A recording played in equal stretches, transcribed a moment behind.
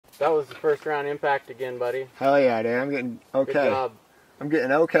That was the first round impact again, buddy. Hell yeah, dude. I'm getting okay. Good job. I'm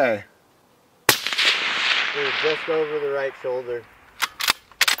getting okay. Dude, just over the right shoulder.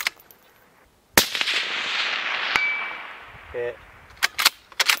 Hit.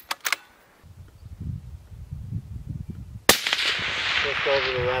 Just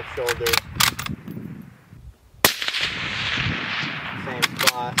over the left shoulder. Same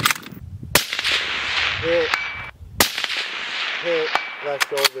spot. Hit. Hit. Left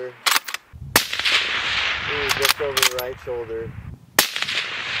shoulder. Ooh, just over the right shoulder.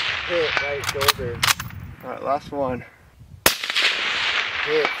 Hit. Right shoulder. Alright, last one.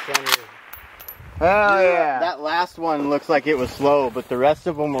 Hit. Center. Hell yeah. That last one looks like it was slow, but the rest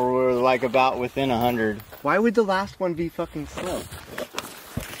of them were like about within 100. Why would the last one be fucking slow?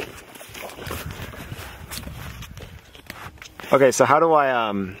 Okay, so how do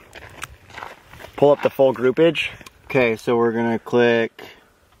I pull up the full groupage? Okay, so we're gonna click,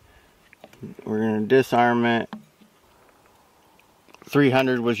 we're gonna disarm it.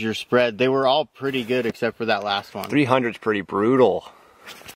 300 was your spread. They were all pretty good except for that last one. 300's pretty brutal.